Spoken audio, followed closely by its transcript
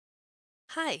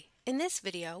Hi, in this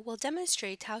video we'll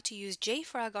demonstrate how to use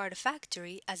JFrog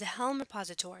Artifactory as a Helm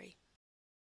repository.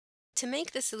 To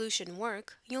make the solution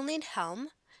work, you'll need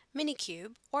Helm,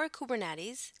 Minikube or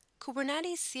Kubernetes,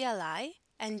 Kubernetes CLI,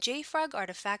 and JFrog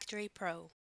Artifactory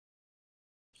Pro.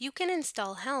 You can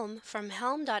install Helm from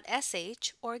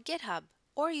helm.sh or GitHub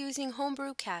or using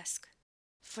Homebrew Cask.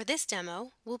 For this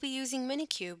demo, we'll be using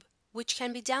Minikube, which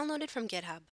can be downloaded from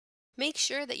GitHub. Make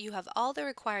sure that you have all the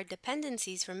required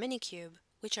dependencies for Minikube,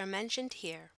 which are mentioned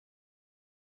here.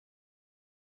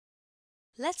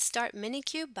 Let's start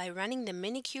Minikube by running the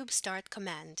minikube start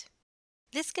command.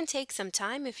 This can take some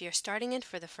time if you're starting it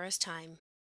for the first time.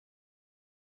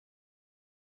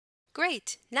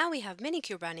 Great! Now we have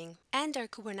Minikube running, and our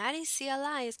Kubernetes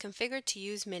CLI is configured to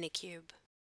use Minikube.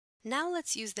 Now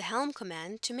let's use the Helm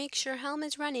command to make sure Helm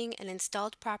is running and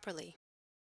installed properly.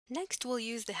 Next, we'll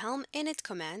use the Helm init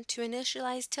command to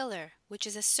initialize Tiller, which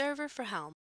is a server for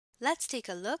Helm. Let's take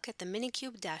a look at the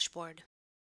Minikube dashboard.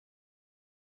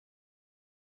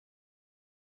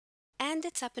 And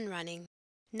it's up and running.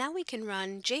 Now we can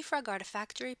run JFrog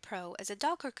Artifactory Pro as a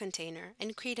Docker container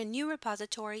and create a new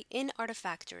repository in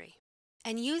Artifactory,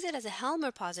 and use it as a Helm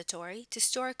repository to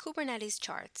store Kubernetes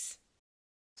charts.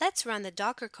 Let's run the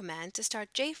Docker command to start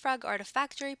JFrog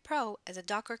Artifactory Pro as a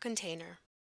Docker container.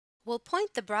 We'll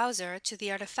point the browser to the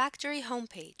Artifactory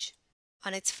homepage.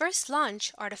 On its first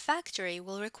launch, Artifactory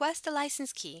will request a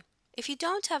license key. If you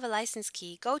don't have a license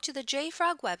key, go to the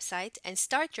JFrog website and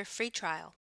start your free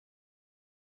trial.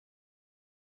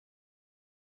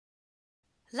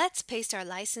 Let's paste our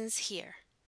license here.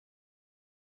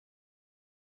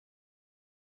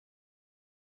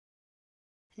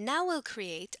 Now we'll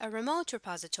create a remote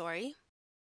repository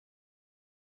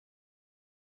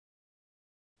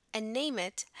and name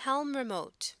it Helm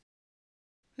Remote.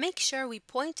 Make sure we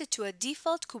point it to a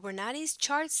default Kubernetes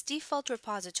charts default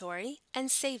repository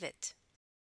and save it.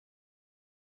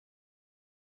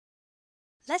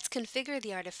 Let's configure the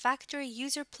Artifactory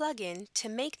user plugin to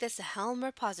make this a Helm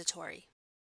repository.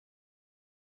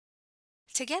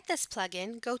 To get this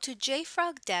plugin, go to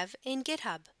JFrog Dev in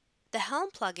GitHub. The Helm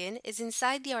plugin is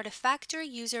inside the Artifactory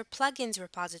user plugins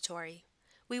repository.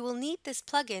 We will need this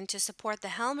plugin to support the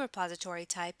Helm repository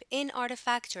type in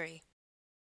Artifactory.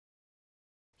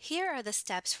 Here are the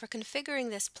steps for configuring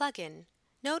this plugin.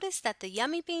 Notice that the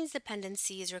Yummy Beans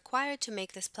dependency is required to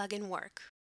make this plugin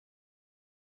work.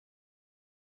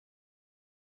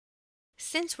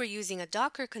 Since we're using a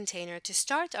Docker container to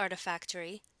start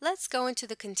Artifactory, let's go into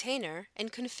the container and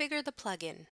configure the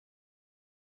plugin.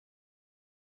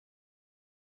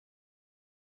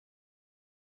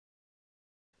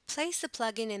 Place the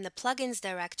plugin in the Plugins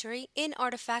directory in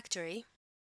Artifactory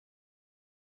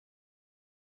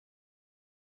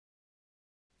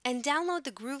and download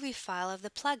the Groovy file of the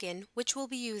plugin which we'll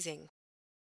be using.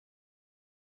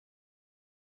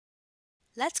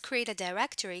 Let's create a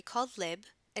directory called lib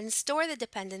and store the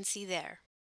dependency there.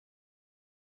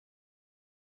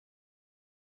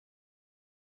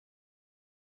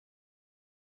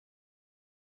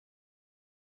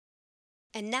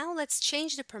 And now let's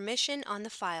change the permission on the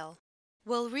file.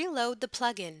 We'll reload the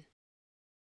plugin.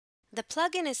 The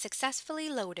plugin is successfully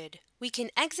loaded. We can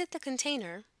exit the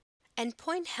container and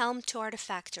point Helm to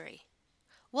Artifactory.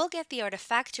 We'll get the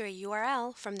Artifactory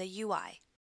URL from the UI.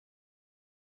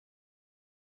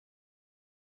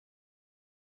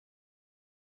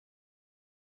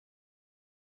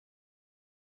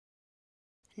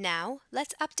 Now,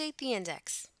 let's update the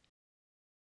index.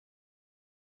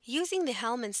 Using the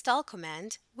Helm install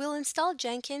command, we'll install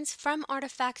Jenkins from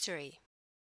Artifactory.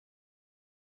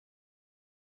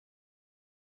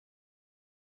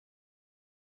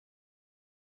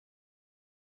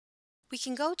 We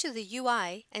can go to the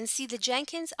UI and see the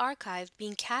Jenkins archive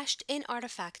being cached in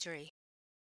Artifactory.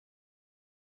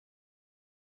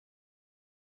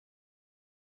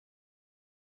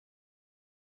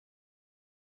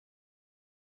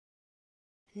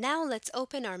 Now let's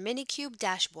open our Minikube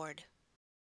dashboard.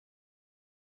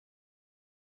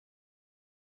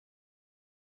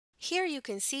 Here you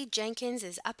can see Jenkins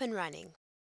is up and running.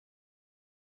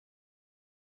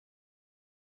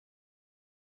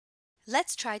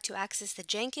 Let's try to access the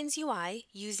Jenkins UI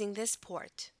using this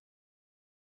port.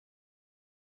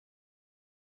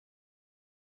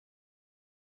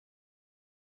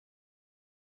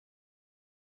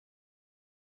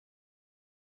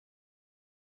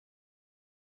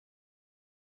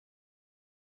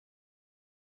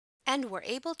 And we're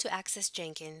able to access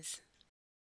Jenkins.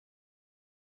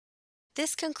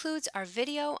 This concludes our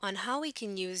video on how we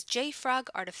can use JFrog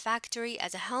Artifactory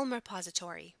as a Helm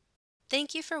repository.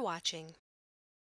 Thank you for watching.